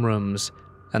our own rooms,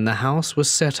 and the house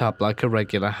was set up like a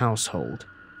regular household.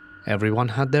 Everyone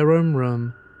had their own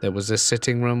room. There was a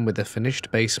sitting room with a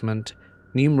finished basement,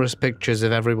 numerous pictures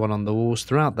of everyone on the walls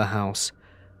throughout the house.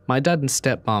 My dad and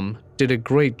stepmom did a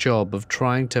great job of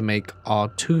trying to make our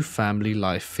 2-family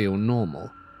life feel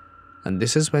normal. And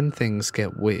this is when things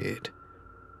get weird.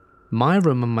 My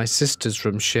room and my sister's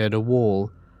room shared a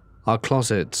wall. Our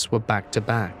closets were back to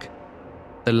back.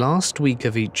 The last week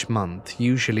of each month,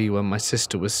 usually when my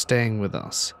sister was staying with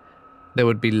us, there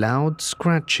would be loud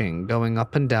scratching going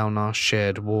up and down our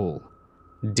shared wall.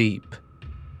 Deep.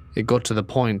 It got to the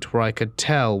point where I could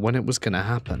tell when it was going to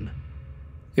happen.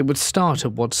 It would start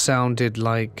at what sounded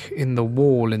like in the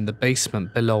wall in the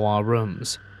basement below our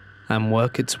rooms, and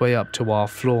work its way up to our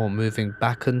floor, moving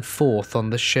back and forth on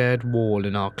the shared wall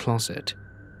in our closet.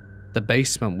 The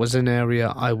basement was an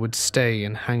area I would stay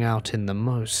and hang out in the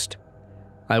most.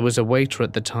 I was a waiter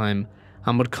at the time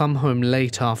and would come home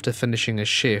late after finishing a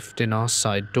shift in our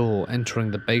side door, entering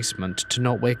the basement to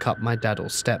not wake up my dad or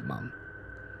stepmom.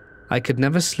 I could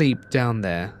never sleep down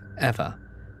there, ever,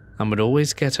 and would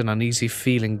always get an uneasy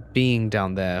feeling being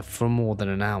down there for more than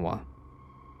an hour.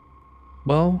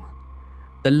 Well,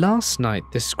 the last night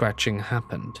this scratching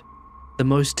happened, the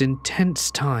most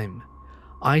intense time,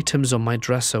 items on my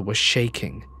dresser were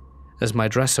shaking, as my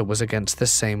dresser was against the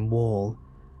same wall,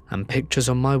 and pictures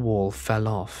on my wall fell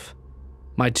off.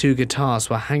 My 2 guitars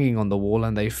were hanging on the wall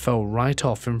and they fell right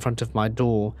off in front of my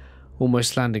door,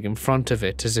 almost landing in front of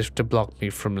it as if to block me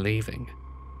from leaving.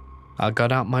 I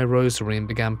got out my rosary and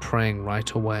began praying right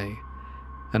away,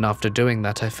 and after doing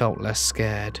that I felt less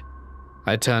scared.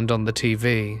 I turned on the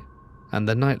TV and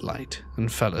the nightlight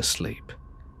and fell asleep.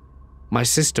 My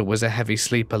sister was a heavy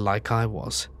sleeper like I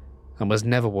was, and was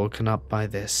never woken up by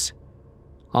this.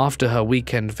 After her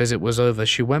weekend visit was over,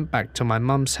 she went back to my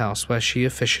mum's house where she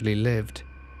officially lived.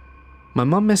 My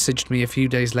mum messaged me a few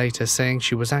days later saying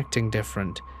she was acting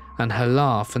different, and her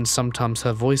laugh and sometimes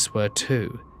her voice were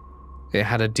too. It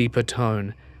had a deeper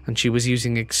tone, and she was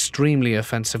using extremely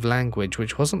offensive language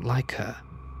which wasn't like her.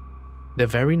 The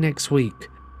very next week,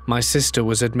 my sister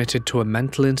was admitted to a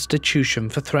mental institution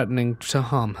for threatening to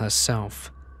harm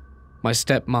herself. My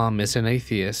stepmom is an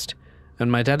atheist,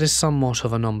 and my dad is somewhat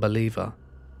of a non-believer.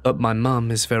 But my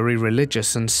mum is very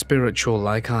religious and spiritual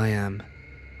like I am.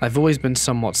 I've always been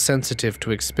somewhat sensitive to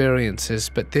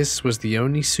experiences, but this was the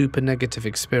only super negative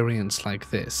experience like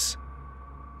this.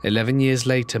 11 years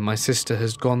later, my sister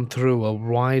has gone through a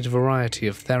wide variety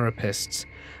of therapists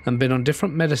and been on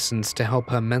different medicines to help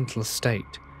her mental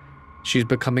state. She's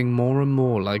becoming more and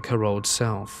more like her old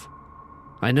self.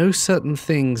 I know certain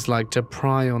things like to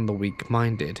pry on the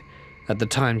weak-minded. At the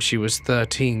time she was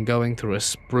 13, going through a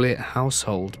split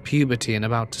household, puberty and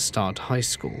about to start high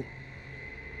school.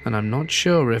 And I'm not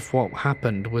sure if what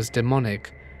happened was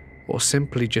demonic or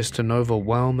simply just an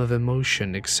overwhelm of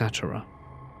emotion, etc.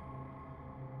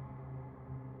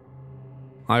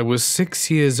 I was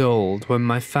 6 years old when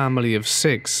my family of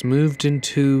 6 moved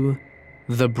into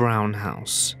the Brown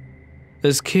House.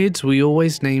 As kids, we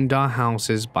always named our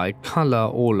houses by color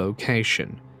or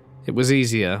location. It was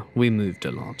easier, we moved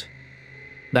a lot.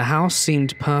 The house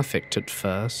seemed perfect at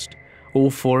first. All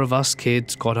 4 of us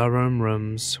kids got our own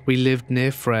rooms, we lived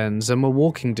near friends and were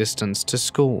walking distance to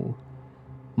school.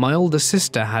 My older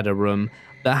sister had a room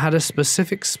that had a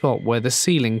specific spot where the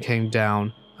ceiling came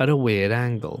down at a weird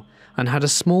angle and had a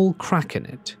small crack in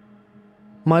it.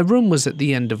 My room was at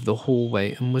the end of the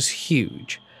hallway and was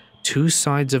huge. 2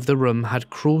 sides of the room had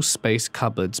crawl space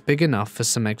cupboards big enough for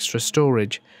some extra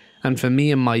storage and for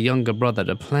me and my younger brother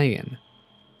to play in.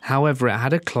 However, it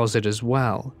had a closet as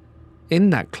well.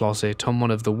 In that closet, on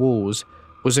one of the walls,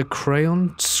 was a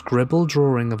crayon scribble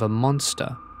drawing of a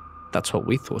monster. That's what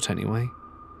we thought anyway.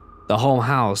 The whole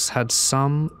house had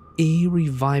some eerie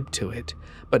vibe to it,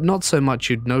 but not so much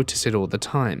you'd notice it all the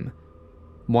time.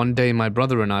 One day my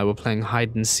brother and I were playing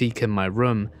hide and seek in my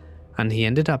room, and he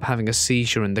ended up having a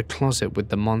seizure in the closet with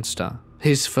the monster,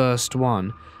 his first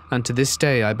one, and to this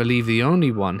day I believe the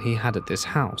only one he had at this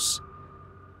house.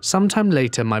 Sometime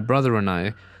later, my brother and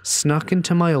I snuck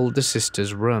into my older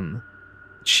sister's room.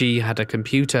 She had a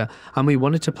computer and we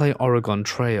wanted to play Oregon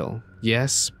Trail.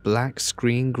 Yes, black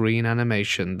screen green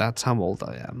animation, that's how old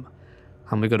I am.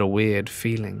 And we got a weird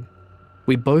feeling.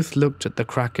 We both looked at the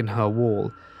crack in her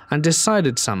wall and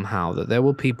decided somehow that there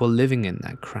were people living in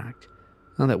that crack,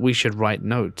 and that we should write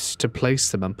notes to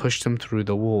place them and push them through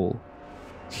the wall.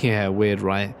 Yeah, weird,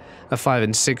 right? A 5-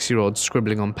 and 6-year-old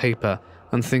scribbling on paper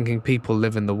and thinking people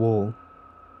live in the wall.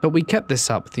 But we kept this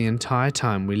up the entire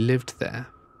time we lived there.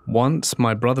 Once,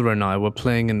 my brother and I were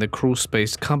playing in the crawl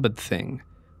space cupboard thing,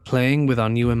 playing with our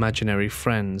new imaginary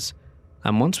friends,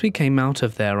 and once we came out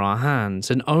of there, our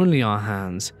hands, and only our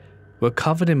hands, were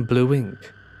covered in blue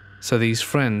ink, so these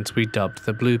friends we dubbed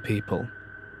the Blue People.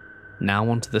 Now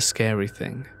onto the scary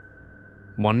thing.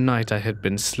 One night I had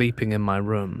been sleeping in my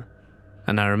room,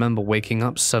 and I remember waking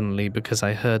up suddenly because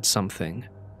I heard something.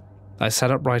 I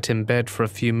sat upright in bed for a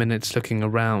few minutes looking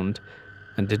around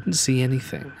and didn't see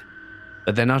anything.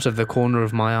 But then out of the corner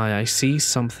of my eye I see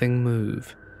something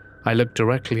move. I looked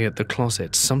directly at the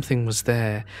closet. Something was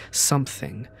there.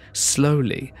 Something.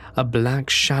 Slowly, a black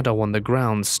shadow on the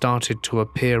ground started to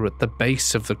appear at the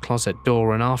base of the closet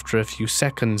door, and after a few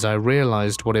seconds I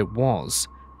realized what it was.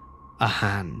 A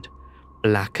hand.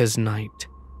 Black as night.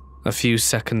 A few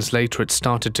seconds later it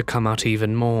started to come out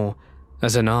even more,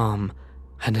 as an arm.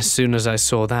 And as soon as I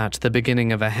saw that, the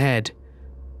beginning of a head,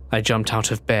 I jumped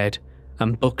out of bed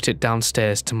and booked it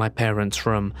downstairs to my parents'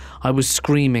 room. I was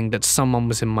screaming that someone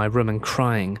was in my room and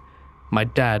crying. My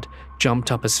dad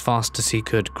jumped up as fast as he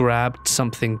could, grabbed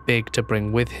something big to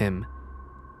bring with him.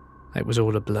 It was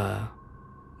all a blur.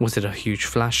 Was it a huge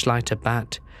flashlight, a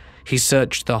bat? He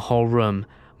searched the whole room,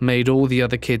 made all the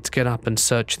other kids get up and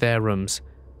search their rooms,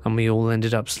 and we all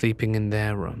ended up sleeping in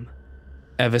their room.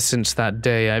 Ever since that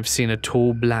day, I've seen a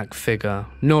tall black figure,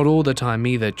 not all the time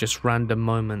either, just random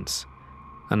moments,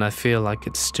 and I feel like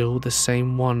it's still the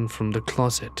same one from the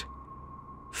closet,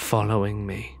 following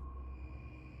me.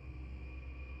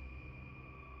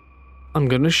 I'm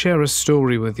going to share a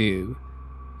story with you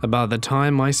about the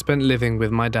time I spent living with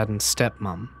my dad and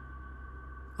stepmom.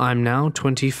 I'm now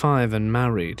 25 and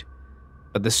married,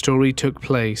 but the story took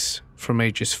place from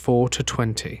ages 4 to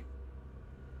 20.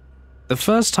 The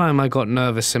first time I got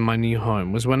nervous in my new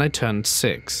home was when I turned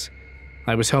 6.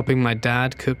 I was helping my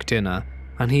dad cook dinner,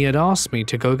 and he had asked me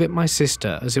to go get my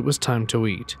sister as it was time to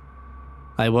eat.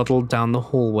 I waddled down the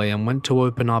hallway and went to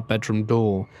open our bedroom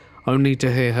door, only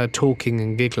to hear her talking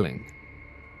and giggling.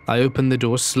 I opened the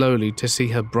door slowly to see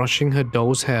her brushing her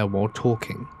doll's hair while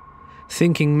talking.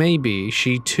 Thinking maybe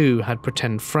she too had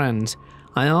pretend friends,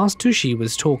 I asked who she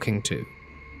was talking to.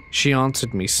 She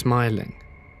answered me smiling.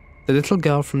 The little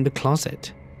girl from the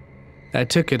closet. I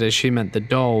took it as she meant the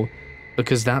doll,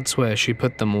 because that's where she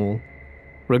put them all.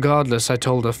 Regardless, I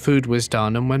told her food was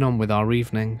done and went on with our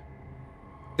evening.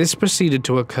 This proceeded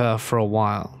to occur for a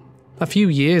while, a few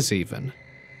years even.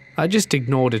 I just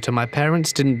ignored it and my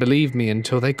parents didn't believe me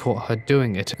until they caught her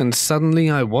doing it, and suddenly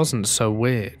I wasn't so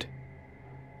weird.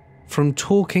 From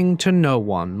talking to no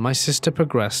one, my sister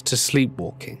progressed to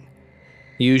sleepwalking.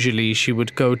 Usually she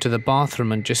would go to the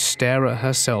bathroom and just stare at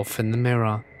herself in the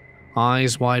mirror,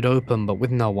 eyes wide open but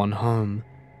with no one home.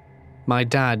 My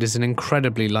dad is an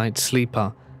incredibly light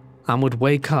sleeper and would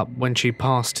wake up when she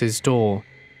passed his door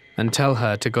and tell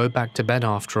her to go back to bed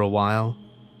after a while.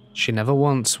 She never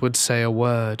once would say a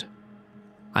word.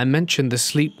 I mentioned the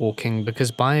sleepwalking because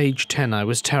by age 10 I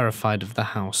was terrified of the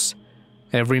house.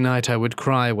 Every night I would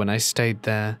cry when I stayed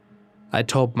there. I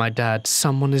told my dad,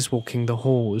 "Someone is walking the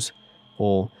halls,"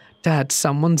 or "Dad,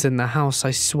 someone's in the house,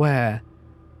 I swear."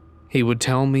 He would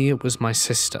tell me it was my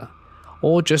sister,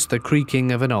 or just the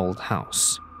creaking of an old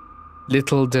house.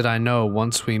 Little did I know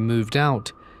once we moved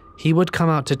out, he would come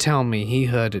out to tell me he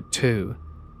heard it too,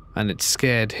 and it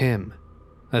scared him,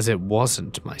 as it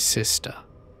wasn't my sister.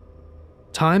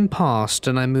 Time passed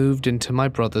and I moved into my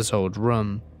brother's old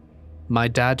room. My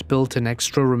dad built an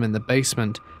extra room in the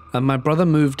basement, and my brother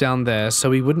moved down there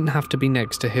so he wouldn't have to be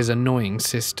next to his annoying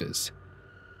sisters.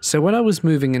 So when I was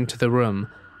moving into the room,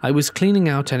 I was cleaning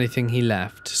out anything he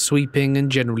left, sweeping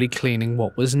and generally cleaning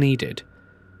what was needed.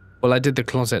 Well, I did the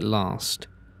closet last.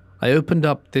 I opened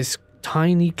up this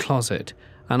tiny closet,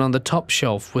 and on the top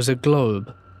shelf was a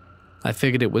globe. I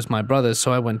figured it was my brother's,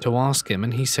 so I went to ask him,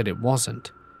 and he said it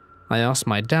wasn't. I asked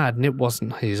my dad, and it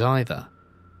wasn't his either.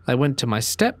 I went to my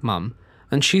stepmom,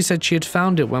 and she said she had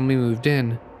found it when we moved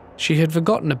in. She had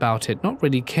forgotten about it, not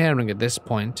really caring at this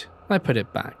point. I put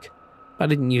it back. I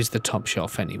didn't use the top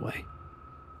shelf anyway.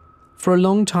 For a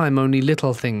long time, only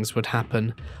little things would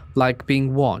happen, like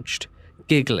being watched,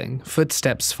 giggling,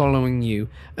 footsteps following you,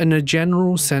 and a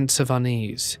general sense of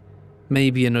unease.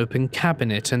 Maybe an open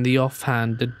cabinet and the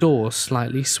offhand a door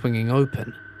slightly swinging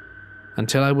open.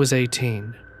 Until I was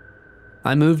 18.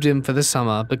 I moved in for the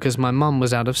summer because my mum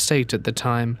was out of state at the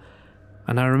time,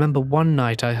 and I remember one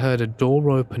night I heard a door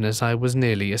open as I was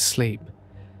nearly asleep.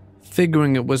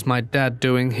 Figuring it was my dad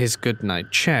doing his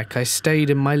goodnight check, I stayed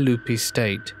in my loopy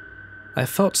state. I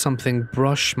felt something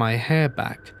brush my hair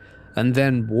back, and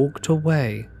then walked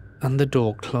away, and the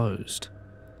door closed.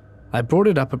 I brought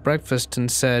it up at breakfast and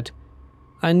said,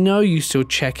 "I know you still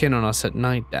check in on us at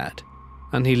night, Dad."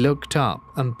 And he looked up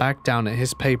and back down at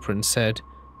his paper and said,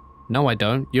 "No, I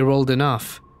don't. You're old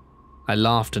enough." I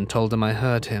laughed and told him I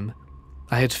heard him.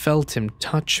 I had felt him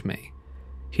touch me.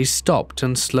 He stopped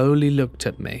and slowly looked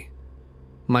at me.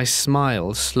 My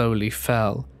smile slowly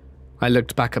fell. I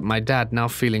looked back at my dad, now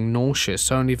feeling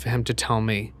nauseous, only for him to tell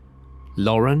me,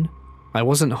 "Lauren, I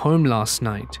wasn't home last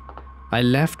night. I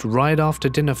left right after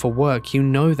dinner for work, you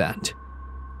know that."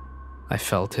 I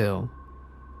felt ill.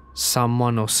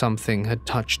 Someone or something had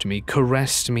touched me,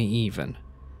 caressed me even.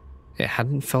 It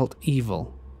hadn't felt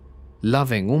evil.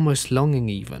 Loving, almost longing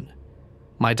even.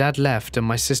 My dad left and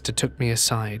my sister took me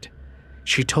aside.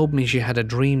 She told me she had a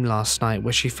dream last night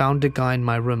where she found a guy in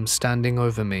my room standing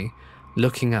over me,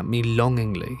 looking at me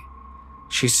longingly.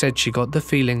 She said she got the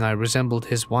feeling I resembled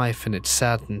his wife and it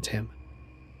saddened him.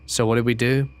 So what did we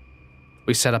do?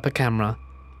 We set up a camera.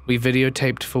 We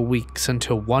videotaped for weeks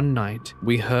until one night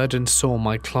we heard and saw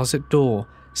my closet door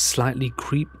slightly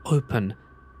creep open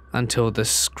until the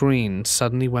screen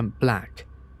suddenly went black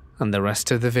and the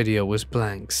rest of the video was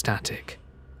blank static.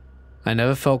 I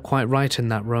never felt quite right in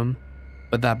that room.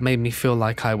 but that made me feel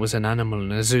like I was an animal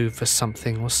in a zoo for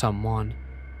something or someone.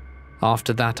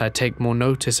 After that, I'd take more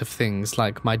notice of things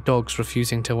like my dogs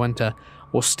refusing to enter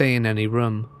or stay in any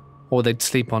room, or they'd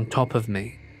sleep on top of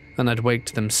me, and I'd wake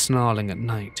to them snarling at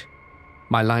night.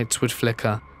 My lights would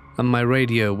flicker, and my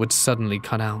radio would suddenly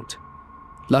cut out.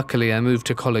 Luckily, I moved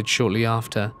to college shortly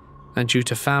after, and due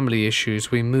to family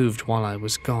issues, we moved while I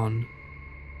was gone.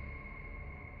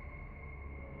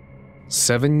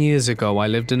 7 years ago, I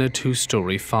lived in a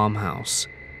 2-story farmhouse.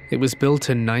 It was built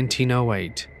in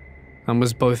 1908 and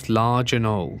was both large and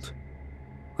old.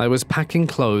 I was packing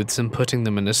clothes and putting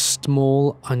them in a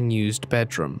small, unused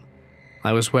bedroom.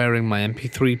 I was wearing my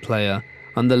MP3 player,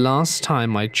 and the last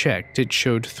time I checked, it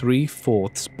showed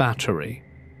 3/4 battery.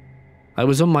 I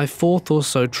was on my 4th or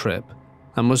so trip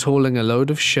and was hauling a load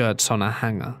of shirts on a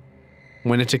hanger,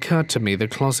 when it occurred to me the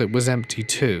closet was empty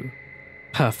too.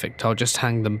 Perfect, I'll just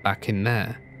hang them back in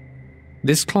there.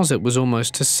 This closet was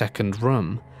almost a second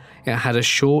room. It had a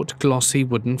short, glossy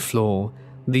wooden floor.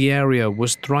 The area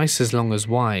was thrice as long as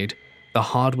wide. The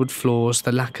hardwood floors,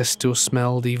 the lacquer still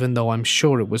smelled, even though I'm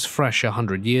sure it was fresh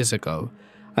 100 years ago,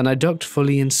 and I ducked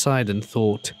fully inside and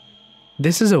thought,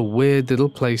 this is a weird little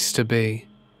place to be.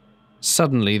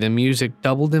 Suddenly, the music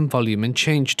doubled in volume and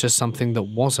changed to something that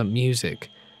wasn't music.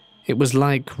 It was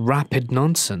like rapid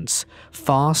nonsense,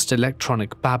 fast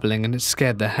electronic babbling, and it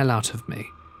scared the hell out of me.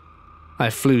 I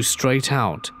flew straight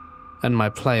out, and my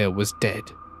player was dead.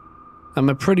 I'm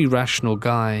a pretty rational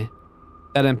guy.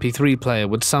 That MP3 player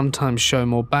would sometimes show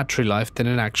more battery life than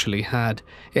it actually had.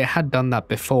 It had done that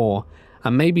before,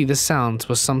 and maybe the sounds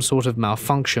were some sort of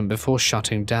malfunction before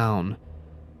shutting down.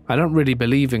 I don't really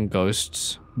believe in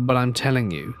ghosts, but I'm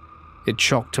telling you, it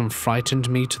shocked and frightened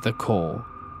me to the core.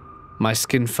 My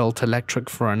skin felt electric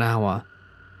for an hour,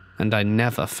 and I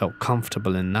never felt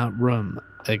comfortable in that room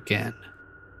again.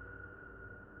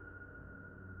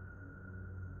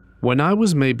 When I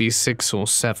was maybe 6 or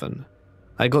 7,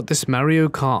 I got this Mario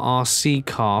Kart RC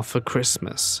car for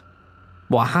Christmas.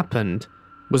 What happened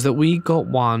was that we got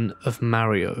one of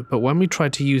Mario, but when we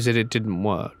tried to use it, it didn't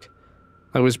work.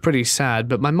 I was pretty sad,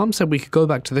 but my mum said we could go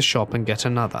back to the shop and get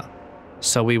another.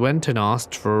 So we went and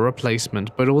asked for a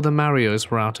replacement, but all the Marios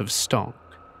were out of stock.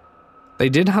 They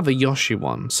did have a Yoshi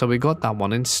one, so we got that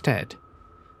one instead.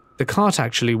 The cart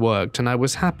actually worked, and I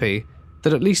was happy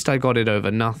that at least I got it over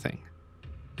nothing.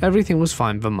 Everything was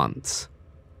fine for months.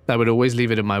 I would always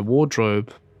leave it in my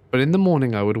wardrobe, but in the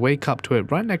morning I would wake up to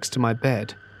it right next to my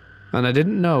bed, and I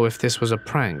didn't know if this was a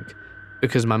prank,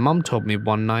 because my mum told me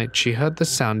one night she heard the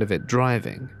sound of it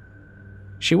driving.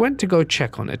 She went to go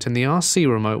check on it, and the RC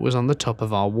remote was on the top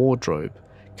of our wardrobe,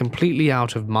 completely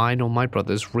out of mine or my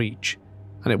brother's reach,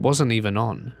 and it wasn't even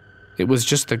on. It was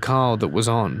just the car that was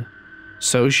on.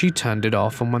 So she turned it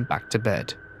off and went back to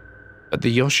bed. But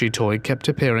the Yoshi toy kept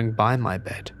appearing by my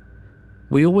bed.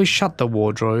 We always shut the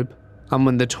wardrobe, and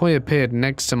when the toy appeared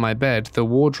next to my bed, the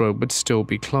wardrobe would still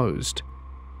be closed.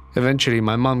 Eventually,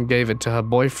 my mum gave it to her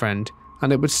boyfriend,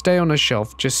 and it would stay on a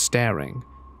shelf just staring.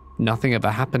 Nothing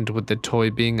ever happened with the toy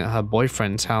being at her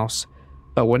boyfriend's house,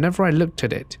 but whenever I looked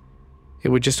at it, it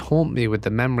would just haunt me with the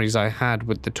memories I had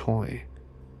with the toy.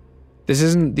 This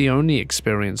isn't the only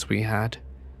experience we had,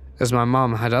 as my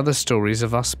mum had other stories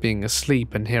of us being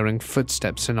asleep and hearing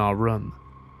footsteps in our room,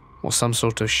 or some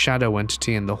sort of shadow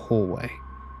entity in the hallway.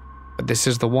 But this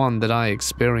is the one that I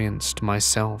experienced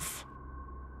myself.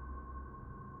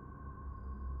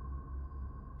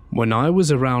 When I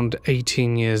was around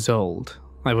 18 years old,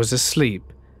 I was asleep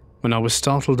when I was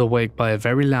startled awake by a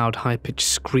very loud high-pitched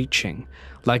screeching,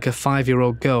 like a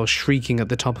 5-year-old girl shrieking at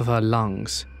the top of her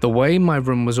lungs. The way my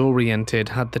room was oriented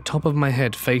had the top of my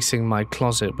head facing my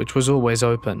closet, which was always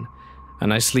open,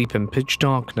 and I sleep in pitch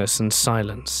darkness and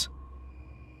silence.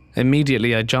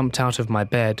 Immediately I jumped out of my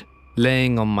bed,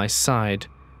 laying on my side,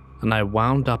 and I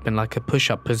wound up in like a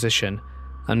push-up position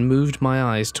and moved my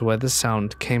eyes to where the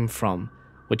sound came from,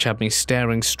 which had me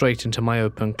staring straight into my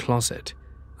open closet.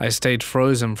 I stayed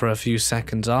frozen for a few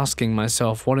seconds, asking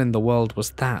myself what in the world was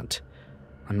that.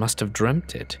 I must have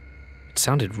dreamt it. It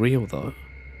sounded real though.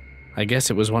 I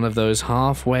guess it was one of those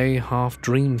halfway,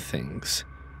 half-dream things.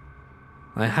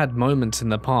 I had moments in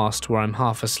the past where I'm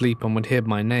half asleep and would hear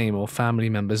my name or family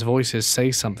members' voices say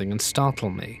something and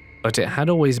startle me, but it had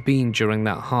always been during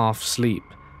that half-sleep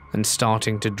and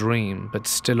starting to dream but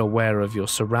still aware of your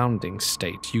surroundings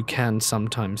state you can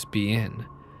sometimes be in.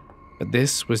 But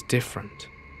this was different.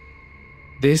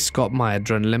 This got my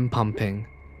adrenaline pumping,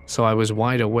 so I was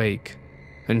wide awake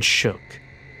and shook,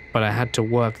 but I had to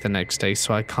work the next day,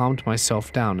 so I calmed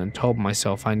myself down and told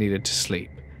myself I needed to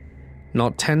sleep.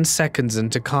 Not 10 seconds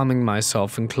into calming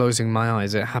myself and closing my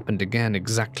eyes, it happened again,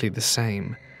 exactly the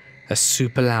same. A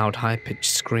super loud,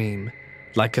 high-pitched scream,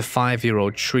 like a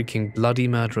 5-year-old shrieking bloody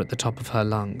murder at the top of her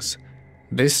lungs.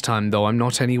 This time, though, I'm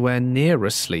not anywhere near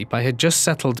asleep. I had just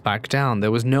settled back down.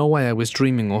 There was no way I was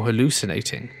dreaming or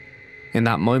hallucinating. In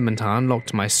that moment, I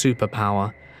unlocked my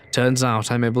superpower. Turns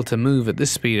out I'm able to move at the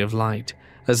speed of light,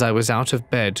 as I was out of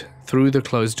bed, through the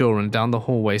closed door and down the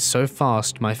hallway so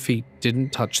fast my feet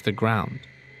didn't touch the ground.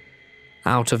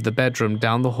 Out of the bedroom,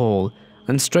 down the hall,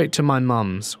 and straight to my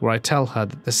mum's, where I tell her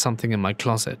that there's something in my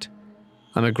closet.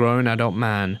 I'm a grown adult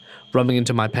man, roaming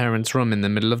into my parents' room in the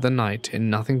middle of the night in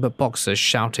nothing but boxers,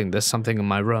 shouting there's something in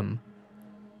my room.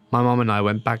 My mum and I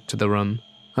went back to the room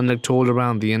and looked all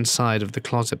around the inside of the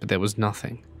closet, but there was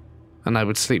nothing, and I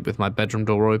would sleep with my bedroom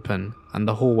door open and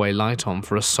the hallway light on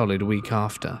for a solid week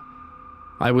after.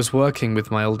 I was working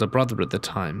with my older brother at the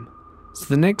time, so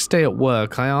the next day at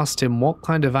work I asked him what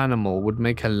kind of animal would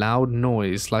make a loud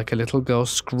noise like a little girl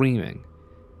screaming.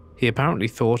 He apparently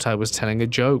thought I was telling a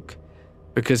joke,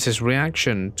 because his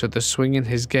reaction to the swing in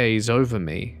his gaze over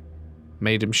me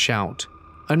made him shout,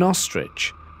 "An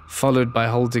ostrich," followed by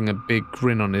holding a big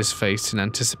grin on his face in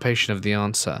anticipation of the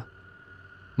answer.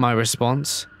 My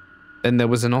response? Then there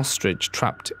was an ostrich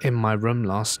trapped in my room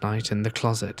last night in the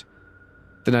closet.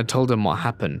 Then I told him what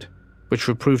happened, which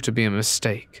would prove to be a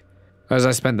mistake, as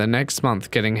I spent the next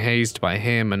month getting hazed by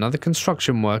him and other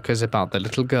construction workers about the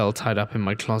little girl tied up in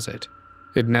my closet.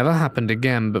 It never happened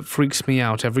again, but freaks me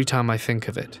out every time I think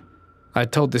of it. I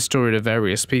told this story to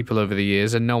various people over the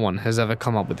years and no one has ever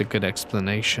come up with a good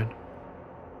explanation.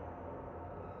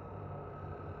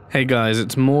 Hey guys,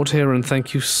 it's Mort here and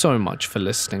thank you so much for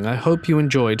listening. I hope you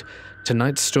enjoyed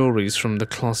tonight's stories from the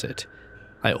closet.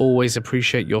 I always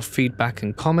appreciate your feedback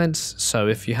and comments, so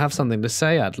if you have something to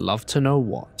say, I'd love to know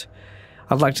what.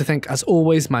 I'd like to thank, as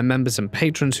always, my members and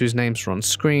patrons whose names are on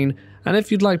screen, and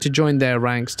if you'd like to join their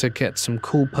ranks to get some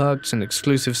cool perks and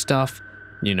exclusive stuff,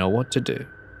 you know what to do.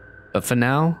 But for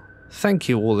now, thank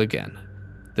you all again.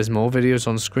 There's more videos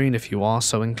on screen if you are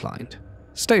so inclined.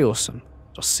 Stay awesome.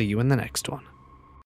 I'll see you in the next one.